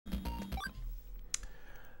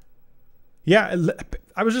Yeah,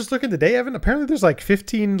 I was just looking today, Evan. Apparently there's like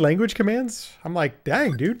 15 language commands. I'm like,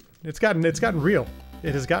 dang, dude. It's gotten real.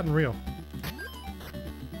 It has gotten real.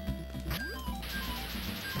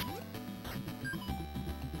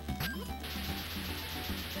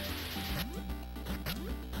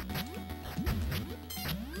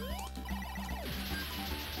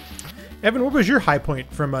 Evan, what was your high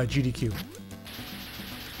point from GDQ?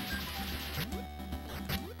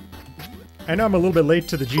 I know I'm a little bit late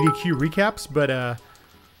to the GDQ recaps, but I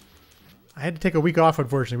had to take a week off,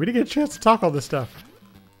 unfortunately. We didn't get a chance to talk all this stuff.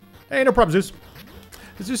 Hey, no problem, Zeus.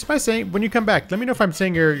 Zeus, am I saying, when you come back, let me know if I'm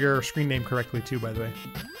saying your screen name correctly, too, by the way.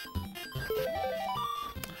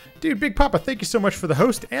 Dude, Big Papa, thank you so much for the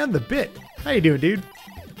host and the bit. How you doing, dude?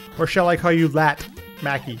 Or shall I call you Lat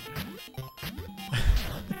Mackie?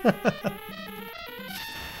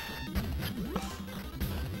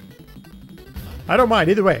 I don't mind,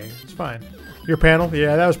 either way. It's fine. Your panel?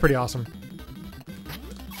 Yeah, that was pretty awesome.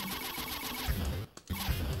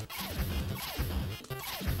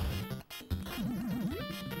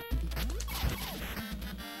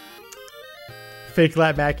 Fake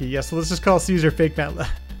Lat Mackie. Yes, so let's just call Caesar fake Matt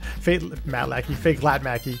Lackey. Fake Lat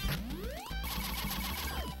Mackie.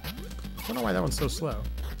 I don't know why that one's so slow.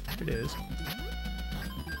 It is.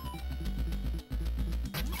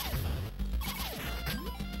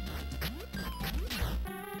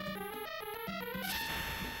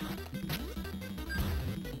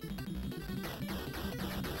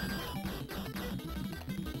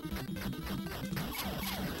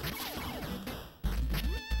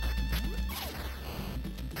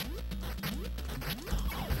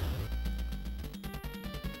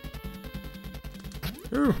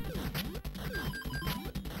 Ooh.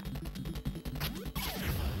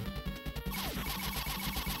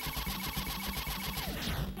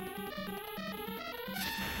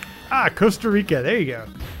 Ah, Costa Rica. There you go.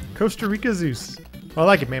 Costa Rica Zeus. I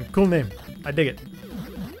like it, man. Cool name. I dig it.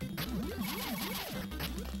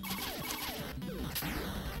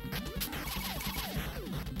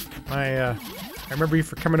 I remember you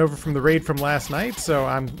for coming over from the raid from last night, so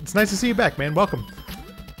it's nice to see you back, man. Welcome.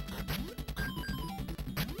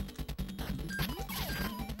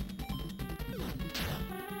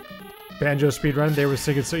 Banjo speedrun, they were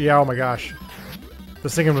singing so yeah, oh my gosh. The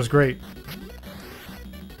singing was great.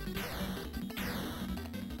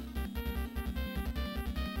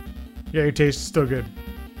 Yeah, your taste is still good.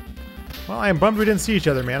 Well, I am bummed we didn't see each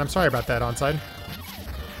other, man. I'm sorry about that, Onside.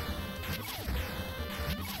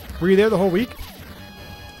 Were you there the whole week?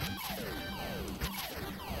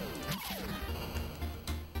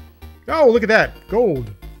 Oh, look at that.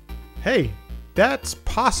 Gold. Hey. That's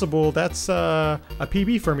possible. That's a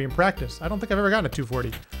PB for me in practice. I don't think I've ever gotten a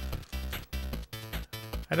 240.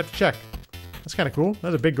 I'd have to check. That's kind of cool.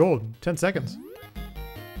 That's a big gold. 10 seconds.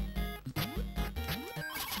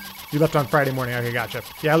 You left on Friday morning. Okay, gotcha.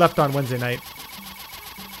 Yeah, I left on Wednesday night.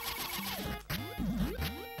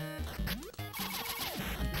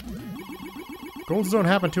 Golds don't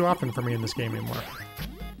happen too often for me in this game anymore.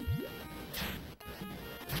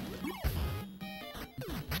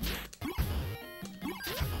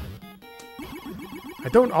 I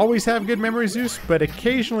don't always have good memory, Zeus, but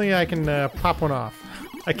occasionally I can pop one off.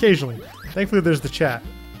 Occasionally. Thankfully there's the chat.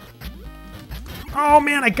 Oh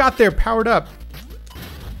man, I got there powered up.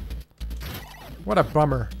 What a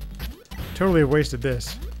bummer. Totally wasted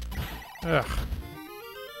this. Ugh.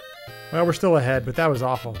 Well, we're still ahead, but that was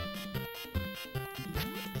awful.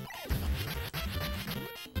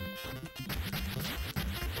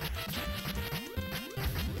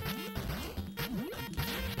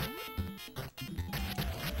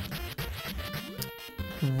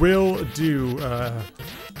 Will do,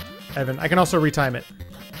 Evan. I can also retime it.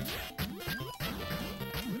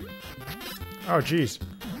 Oh, jeez.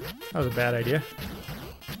 That was a bad idea.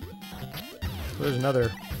 So there's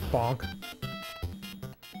another bonk.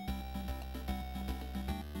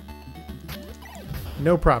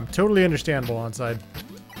 No problem. Totally understandable, Onside.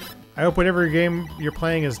 I hope whatever game you're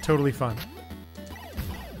playing is totally fun.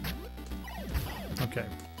 Okay.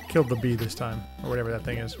 Killed the bee this time. Or whatever that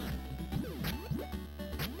thing is.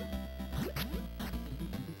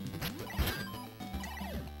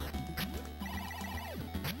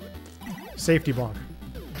 Safety bonk.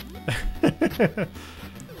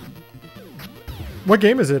 What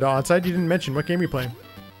game is it, Onside? You didn't mention. What game are you playing?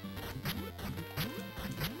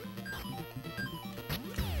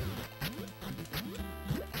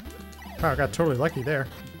 Wow, I got totally lucky there.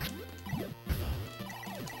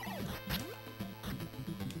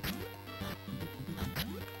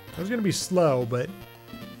 It was going to be slow, but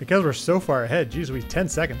because we're so far ahead, geez, we 10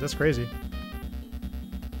 seconds. That's crazy.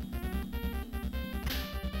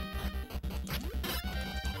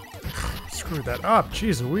 screwed that up.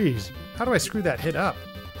 Jeez Louise. How do I screw that hit up?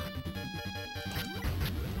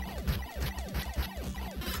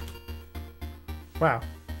 Wow.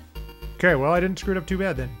 Okay, well, I didn't screw it up too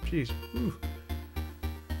bad then. Jeez. Ooh.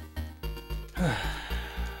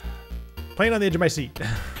 Playing on the edge of my seat.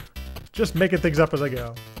 Just making things up as I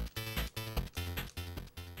go.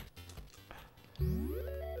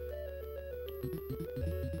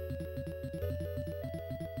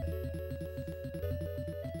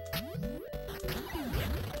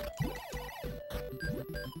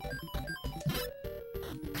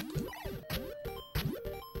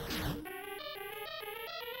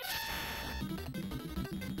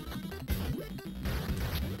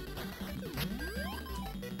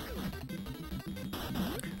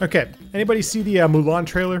 Okay, anybody see the Mulan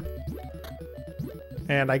trailer?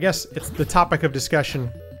 And I guess it's the topic of discussion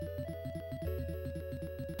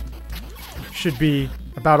should be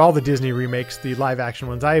about all the Disney remakes, the live-action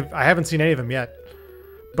ones. I haven't seen any of them yet,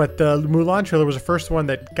 but the Mulan trailer was the first one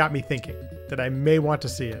that got me thinking that I may want to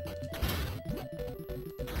see it.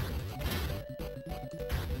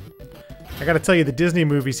 I gotta tell you, the Disney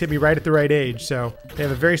movies hit me right at the right age, so they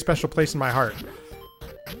have a very special place in my heart.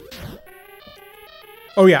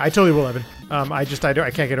 Oh yeah, I totally will, Evan. I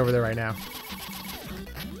can't get over there right now.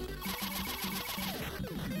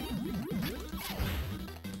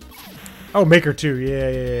 Oh, Maker 2,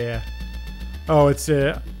 yeah. Oh, it's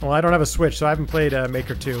well, I don't have a Switch, so I haven't played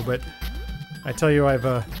Maker 2, but I tell you,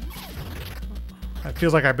 it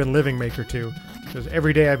feels like I've been living Maker 2, because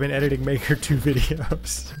every day I've been editing Maker 2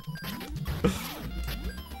 videos.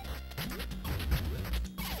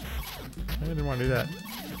 I didn't want to do that.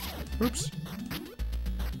 Oops.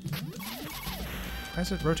 Why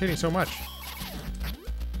is it rotating so much?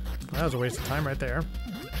 Well, that was a waste of time right there.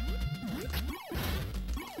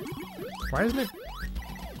 Why isn't it?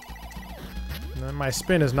 No, my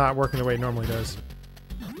spin is not working the way it normally does.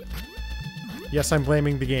 Yes, I'm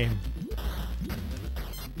blaming the game.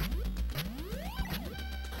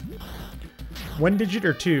 One digit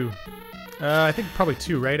or two? I think probably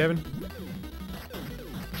two, right, Evan?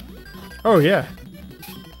 Oh, yeah.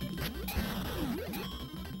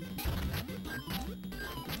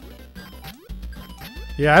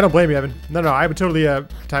 Yeah, I don't blame you, Evan. No, I would totally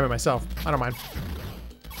time it myself. I don't mind.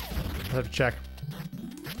 I'll have to check.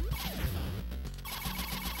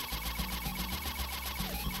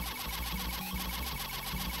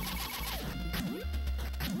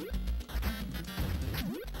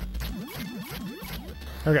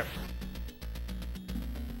 Okay.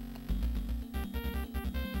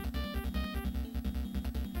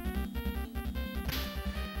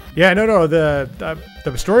 Yeah, no,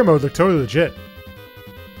 the story mode looked totally legit.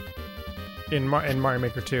 In Mario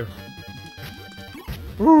Maker 2.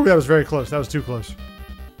 Ooh, that was very close. That was too close.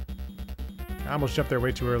 I almost jumped there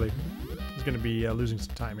way too early. I was going to be losing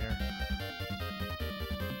some time here.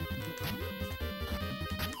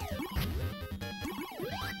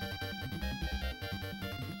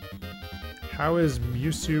 How is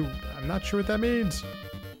Musu? I'm not sure what that means.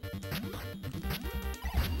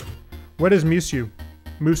 What is Musu?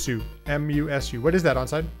 Musu. M-U-S-U. What is that,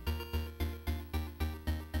 Onside?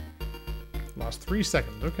 Lost 3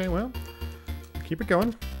 seconds. Okay, well, keep it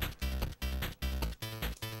going.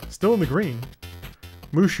 Still in the green.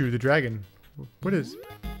 Mushu, the dragon. What is?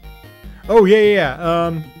 Oh,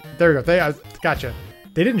 yeah. There we go. Gotcha.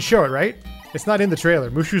 They didn't show it, right? It's not in the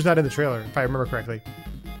trailer. Mushu's not in the trailer, if I remember correctly.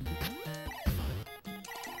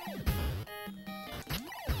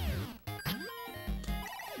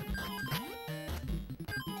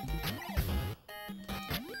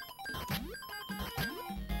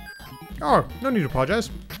 Oh, no need to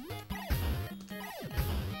apologize.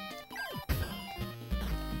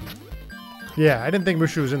 Yeah, I didn't think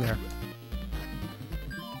Mushu was in there.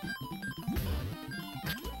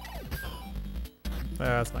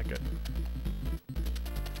 That's not good.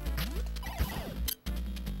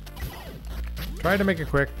 Try to make it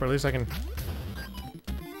quick, but at least I can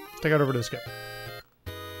take it over to the skip.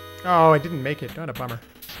 Oh, I didn't make it. Not a bummer.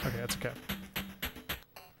 Okay, that's okay.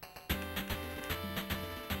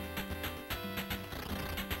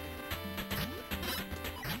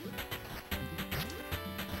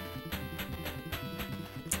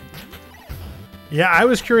 Yeah, I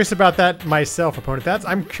was curious about that myself, opponent.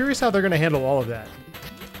 I'm curious how they're going to handle all of that.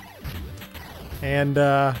 And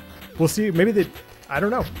we'll see. Maybe I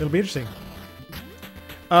don't know. It'll be interesting.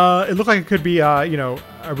 It looked like it could be, you know,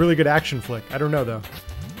 a really good action flick. I don't know, though.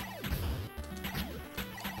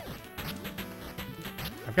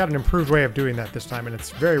 I've got an improved way of doing that this time, and it's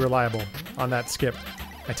very reliable on that skip.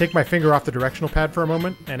 I take my finger off the directional pad for a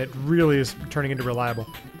moment, and it really is turning into reliable.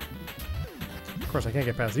 course, I can't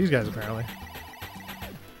get past these guys, apparently.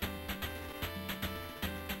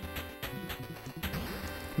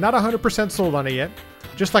 Not 100% sold on it yet.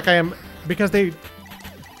 Just like I am, because they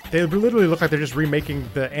literally look like they're just remaking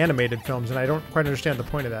the animated films, and I don't quite understand the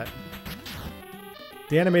point of that.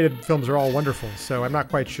 The animated films are all wonderful, so I'm not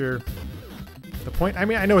quite sure the point. I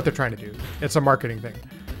mean, I know what they're trying to do. It's a marketing thing.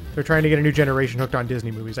 They're trying to get a new generation hooked on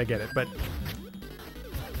Disney movies. I get it, but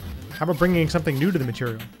how about bringing something new to the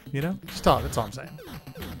material? You know? That's all I'm saying.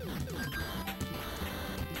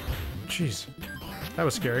 Jeez. That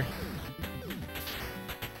was scary.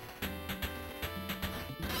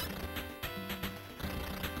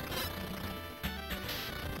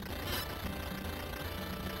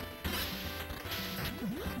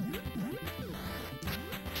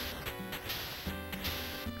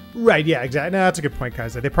 Right, yeah, exactly. No, that's a good point,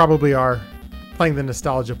 guys. They probably are playing the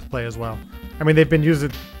nostalgia play as well. I mean,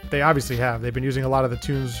 they obviously have. They've been using a lot of the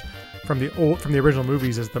tunes from the original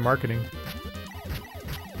movies as the marketing.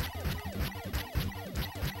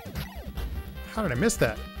 How did I miss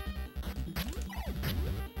that?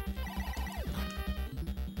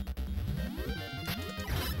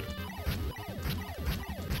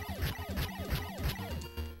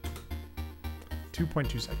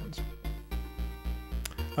 .2 seconds.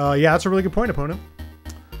 Yeah, that's a really good point, opponent.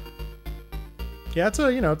 Yeah, it's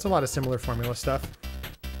a lot of similar formula stuff.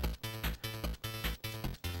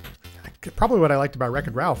 Probably what I liked about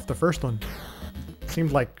Wreck-It Ralph, the first one.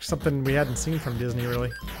 Seemed like something we hadn't seen from Disney,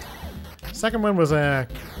 really. Second one was, I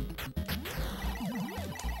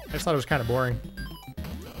just thought it was kind of boring.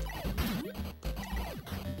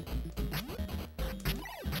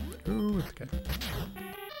 Ooh, okay.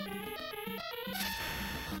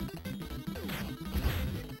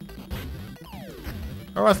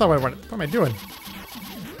 Oh, that's not what I wanted. What am I doing?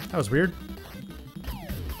 That was weird.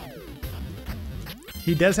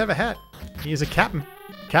 He does have a hat. He is a captain.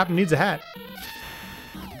 Captain needs a hat.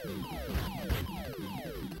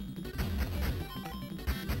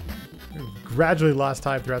 We've gradually lost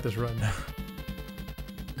time throughout this run.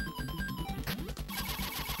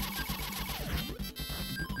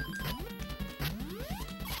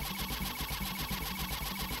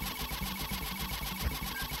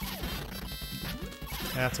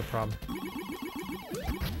 That's a problem.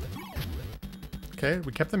 Okay,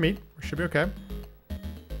 we kept the meat. We should be okay.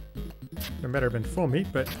 There better have been full meat,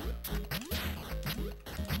 but...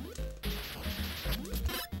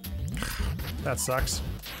 that sucks.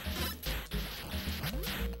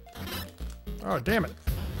 Oh, damn it.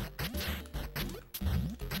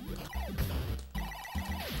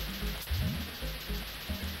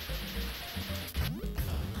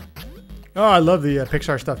 Oh, I love the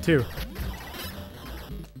Pixar stuff, too.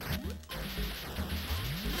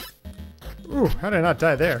 Ooh, how did I not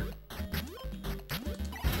die there?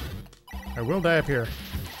 I will die up here.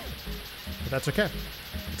 But that's okay.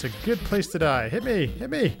 It's a good place to die. Hit me! Hit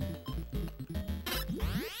me!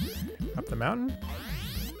 Up the mountain?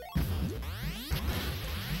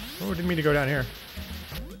 Oh, didn't mean to go down here.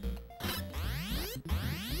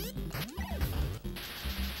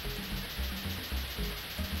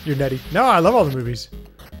 You're nutty. No, I love all the movies.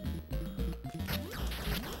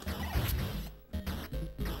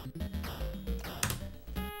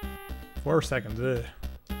 Four seconds. Ugh.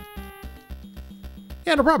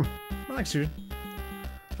 Yeah, no problem. Thanks, dude.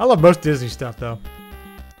 I love most Disney stuff, though.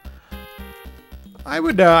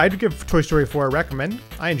 I'd give Toy Story 4 a recommend.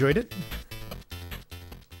 I enjoyed it.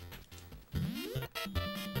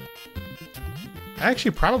 I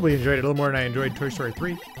actually probably enjoyed it a little more than I enjoyed Toy Story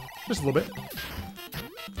 3. Just a little bit.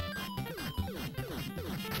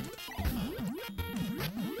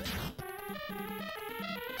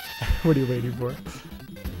 What are you waiting for?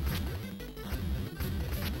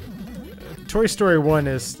 Toy Story 1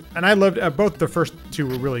 is... and I loved... both the first two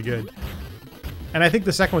were really good. And I think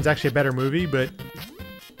the second one's actually a better movie, but...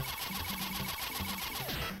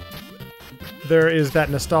 there is that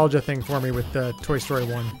nostalgia thing for me with Toy Story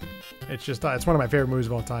 1. It's just... it's one of my favorite movies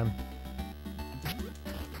of all time.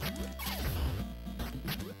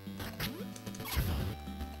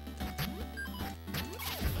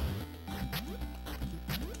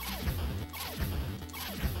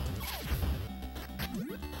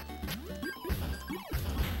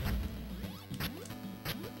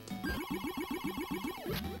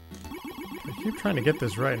 I keep trying to get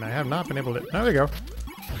this right, and I have not been able to... there we go.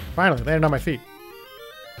 Finally, landed on my feet.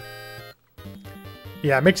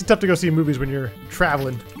 Yeah, it makes it tough to go see movies when you're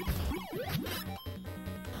traveling.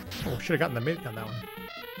 Oh, should have gotten the mate on that one.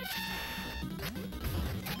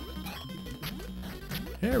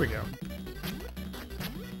 There we go.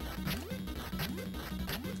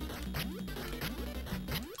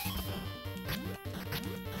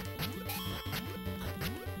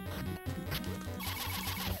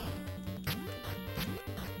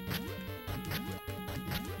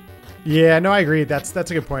 Yeah, no, I agree. That's a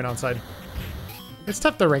good point, Onside. It's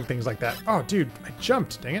tough to rank things like that. Oh, dude, I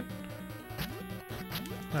jumped. Dang it.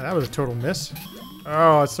 Oh, that was a total miss.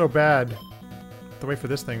 Oh, it's so bad. Have to wait for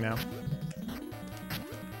this thing now.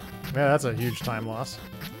 Yeah, that's a huge time loss.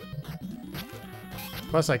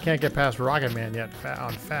 Plus, I can't get past Rocket Man yet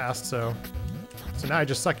on fast, so now I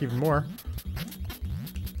just suck even more.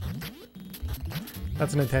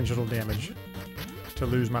 That's an intentional damage to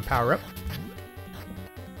lose my power up.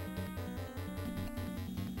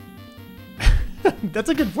 That's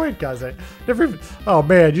a good point, Kaze. Never even, oh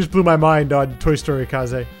man, you just blew my mind on Toy Story,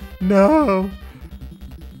 Kaze. No.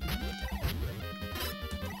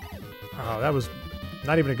 Oh, that was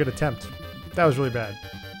not even a good attempt. That was really bad.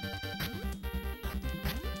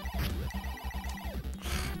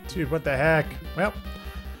 Dude, what the heck? Well,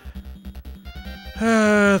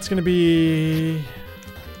 it's gonna be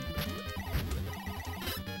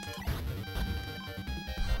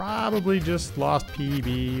probably just lost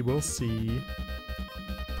PB. We'll see.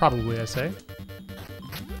 Probably, I say.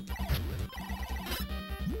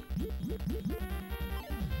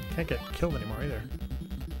 Can't get killed anymore either.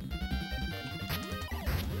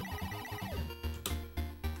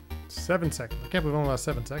 Seven seconds. I can't believe I only lost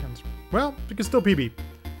 7 seconds. Well, it can still PB.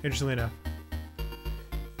 Interestingly enough.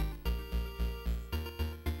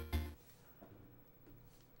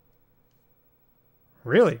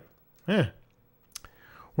 Really? Yeah.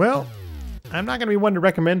 Well, I'm not going to be one to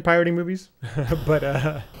recommend pirating movies,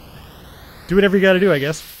 but do whatever you got to do, I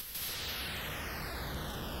guess.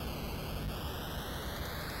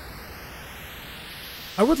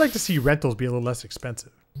 I would like to see rentals be a little less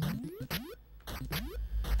expensive. I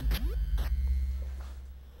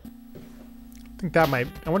think that might...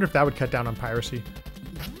 I wonder if that would cut down on piracy.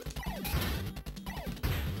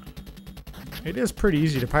 It is pretty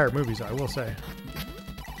easy to pirate movies, I will say.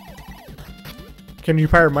 Can you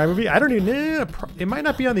pirate my movie? I don't even know. It might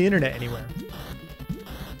not be on the internet anywhere.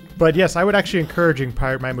 But yes, I would actually encourage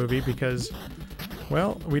pirate my movie because,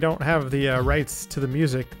 well, we don't have the rights to the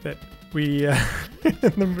music that we...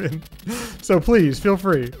 So please, feel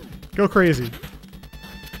free. Go crazy.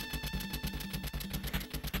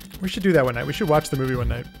 We should do that one night. We should watch the movie one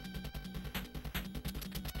night.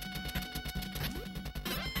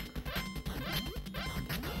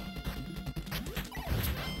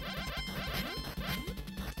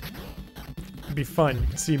 It'd be fun. You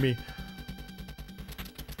can see me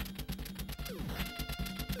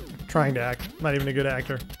trying to act. Not even a good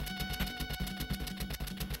actor.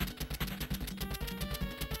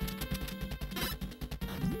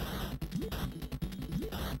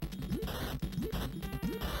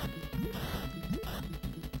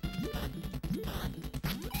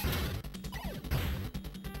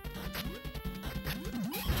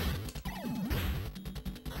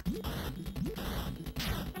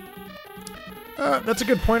 That's a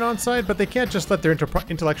good point, Onside, but they can't just let their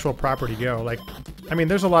intellectual property go. Like, I mean,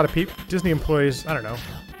 there's a lot of people. Disney employs, I don't know,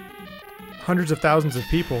 hundreds of thousands of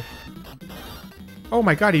people. Oh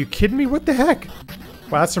my god, are you kidding me? What the heck?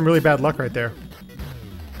 Wow, that's some really bad luck right there.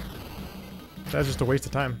 That's just a waste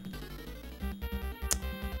of time.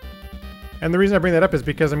 And the reason I bring that up is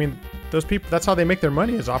because, I mean, those people, that's how they make their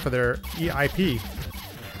money, is off of their EIP.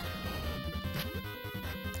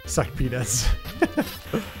 Suck peanuts.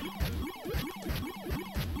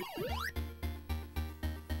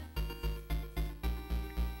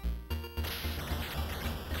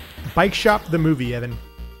 Bike Shop the Movie, Evan.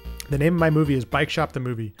 The name of my movie is Bike Shop the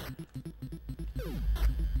Movie.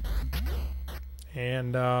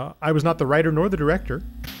 And I was not the writer nor the director,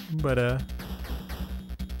 but oh,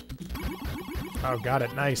 got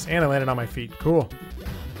it. Nice. And I landed on my feet. Cool.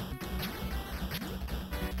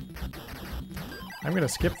 I'm going to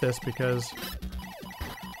skip this because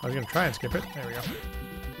I was going to try and skip it. There we go.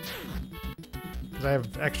 Because I have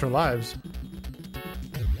extra lives.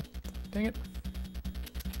 Dang it.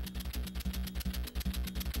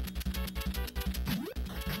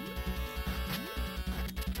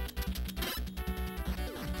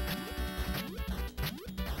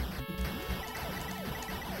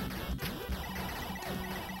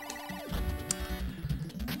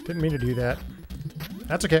 Didn't mean to do that.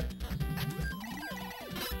 That's okay.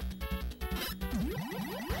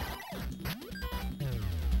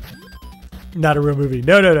 Not a real movie.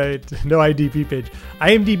 No, no, no. No IMDb page.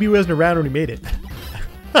 IMDb wasn't around when we made it.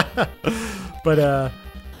 But,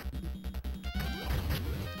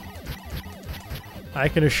 I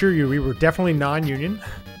can assure you we were definitely non-union.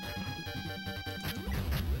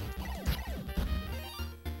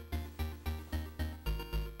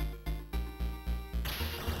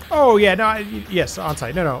 Oh yeah, no, yes, on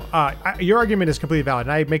site. No. Your argument is completely valid,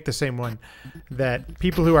 and I make the same one. That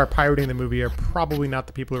people who are pirating the movie are probably not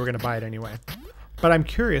the people who are going to buy it anyway. But I'm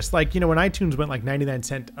curious, like, you know, when iTunes went like 99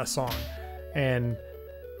 cents a song, and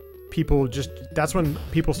people just, that's when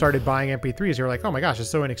people started buying MP3s. They were like, oh my gosh, it's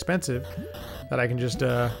so inexpensive that I can just,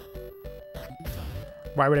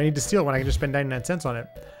 why would I need to steal when I can just spend 99 cents on it?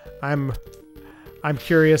 I'm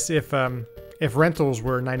curious if rentals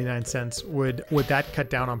were 99 cents, would that cut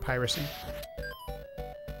down on piracy?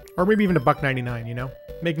 Or maybe even $1.99, you know?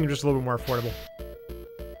 Making them just a little bit more affordable.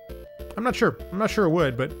 I'm not sure. I'm not sure it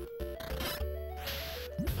would, but...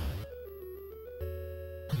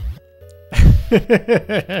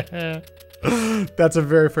 That's a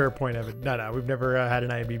very fair point, Evan. No, we've never had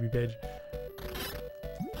an IMDb page.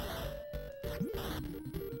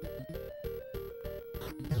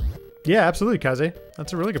 Yeah, absolutely, Kaze.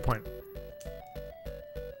 That's a really good point.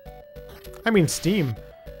 I mean, Steam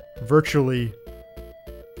virtually,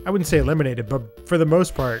 I wouldn't say eliminated, but for the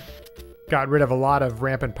most part, got rid of a lot of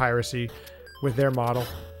rampant piracy with their model.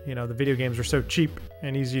 You know, the video games are so cheap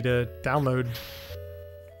and easy to download.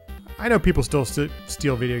 I know people still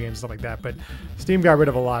steal video games and stuff like that, but Steam got rid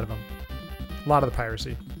of a lot of them. A lot of the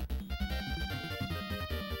piracy.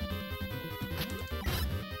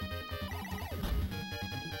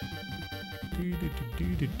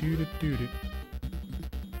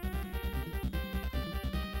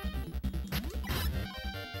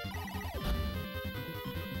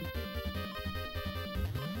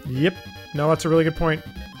 Yep. No, that's a really good point.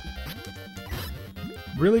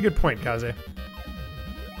 Really good point, Kaze.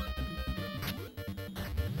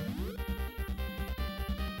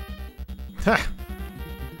 Ha!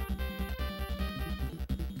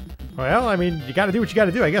 Well, I mean, you gotta do what you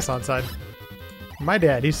gotta do, I guess, Onside. My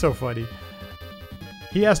dad, he's so funny.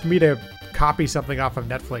 He asked me to copy something off of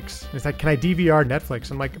Netflix. He's like, can I DVR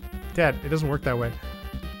Netflix? I'm like, Dad, it doesn't work that way.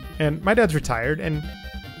 And my dad's retired, and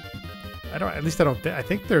I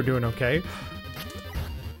think they're doing okay.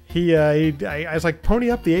 I was like, pony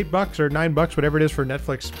up the $8 or $9, whatever it is for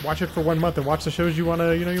Netflix. Watch it for 1 month and watch the shows you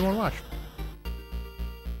wanna watch.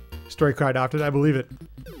 Story cried often, I believe it.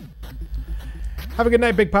 Have a good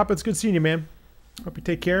night, Big Papa. It's good seeing you, man. Hope you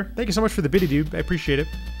take care. Thank you so much for the biddy, dude. I appreciate it.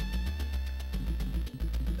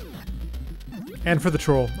 And for the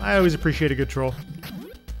troll. I always appreciate a good troll.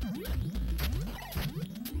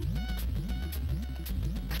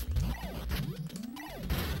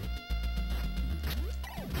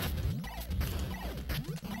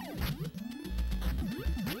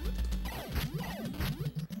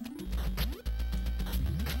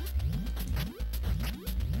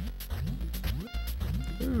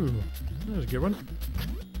 Ooh, that was a good one.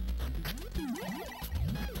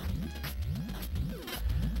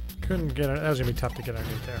 Couldn't get it. That was gonna be tough to get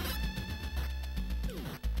underneath there.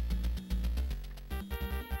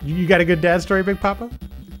 You got a good dad story, Big Papa?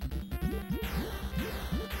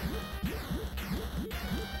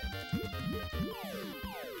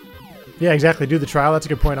 Yeah, exactly. Do the trial. That's a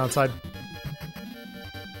good point, Outside.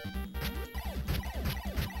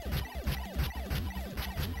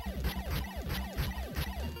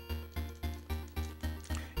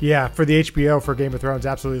 Yeah, for the HBO, for Game of Thrones,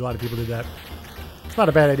 absolutely a lot of people did that. It's not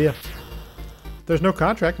a bad idea. There's no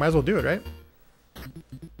contract, might as well do it, right?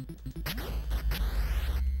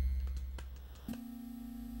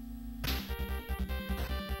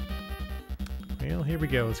 Well, here we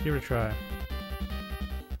go. Let's give it a try.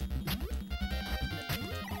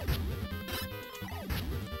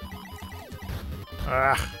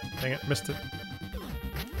 Ah, dang it, missed it.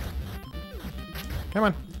 Come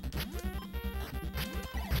on.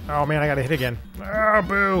 Oh man, I gotta hit again. Oh,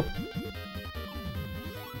 boo!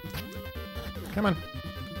 Come on.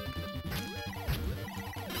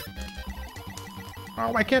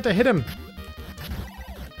 Oh, why can't I hit him?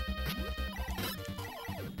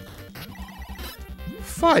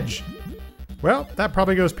 Fudge! Well, that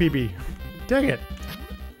probably goes PB. Dang it.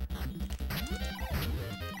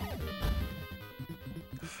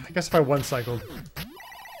 I guess if I one-cycled.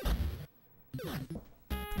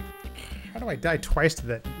 How do I die twice to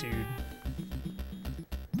that dude?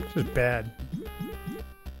 This is bad.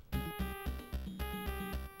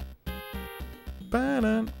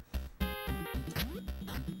 Ba-dum.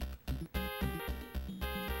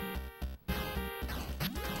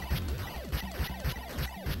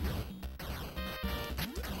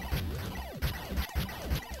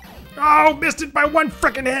 Oh, missed it by one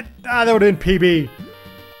frickin' hit! Ah, that would have been PB.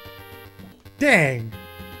 Dang.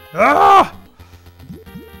 Ah!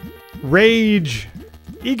 Rage.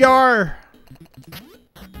 Egar.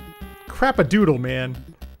 Crap-a-doodle, man.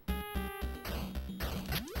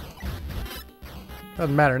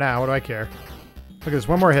 Doesn't matter now. What do I care? Look at this.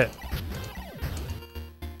 One more hit.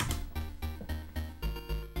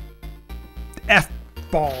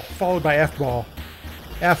 F-ball. Followed by F-ball.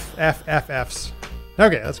 F, F, F, Fs.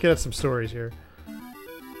 Okay, let's get at some stories here.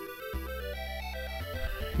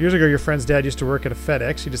 Years ago, your friend's dad used to work at a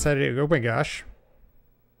FedEx. He decided, oh my gosh.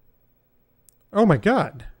 Oh my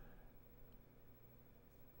god.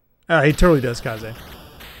 Oh, he totally does, Kaze.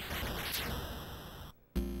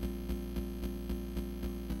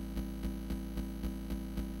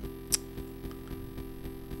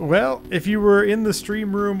 Well, if you were in the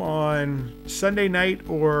stream room on Sunday night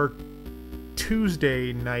or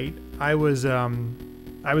Tuesday night, I was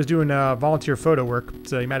doing volunteer photo work,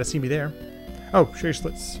 so you might have seen me there. Oh, show your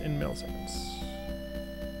slits in milliseconds.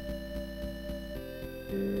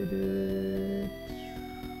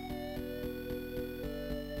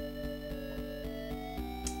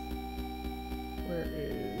 Where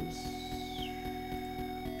is...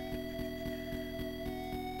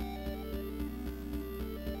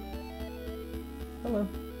 Hello.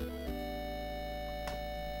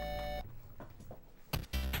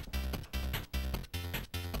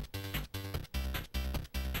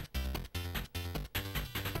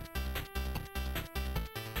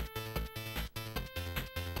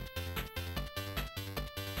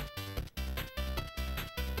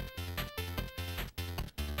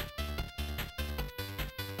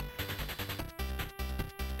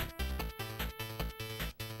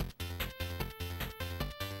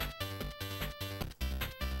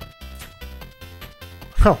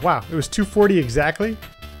 Oh, wow. It was 240 exactly?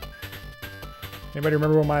 Anybody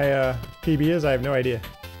remember what my PB is? I have no idea.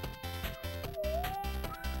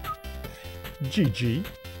 GG.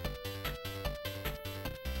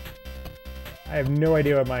 I have no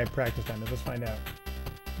idea what my practice time is. Let's find out.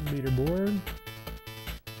 Leaderboard.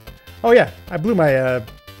 Oh, yeah. I blew my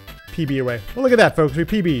PB away. Well, look at that, folks. We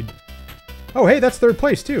PB'd. Oh, hey, that's third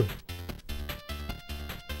place, too.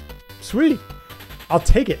 Sweet. I'll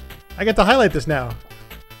take it. I get to highlight this now.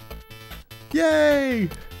 Yay!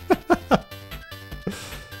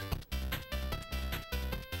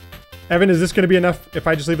 Evan, is this going to be enough if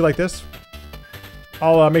I just leave it like this?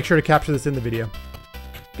 I'll make sure to capture this in the video.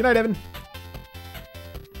 Good night, Evan.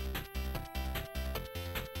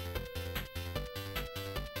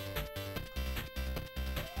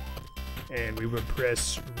 And we will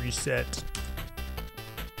press reset.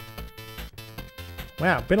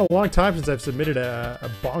 Wow, been a long time since I've submitted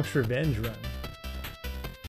a Bonk's Revenge run.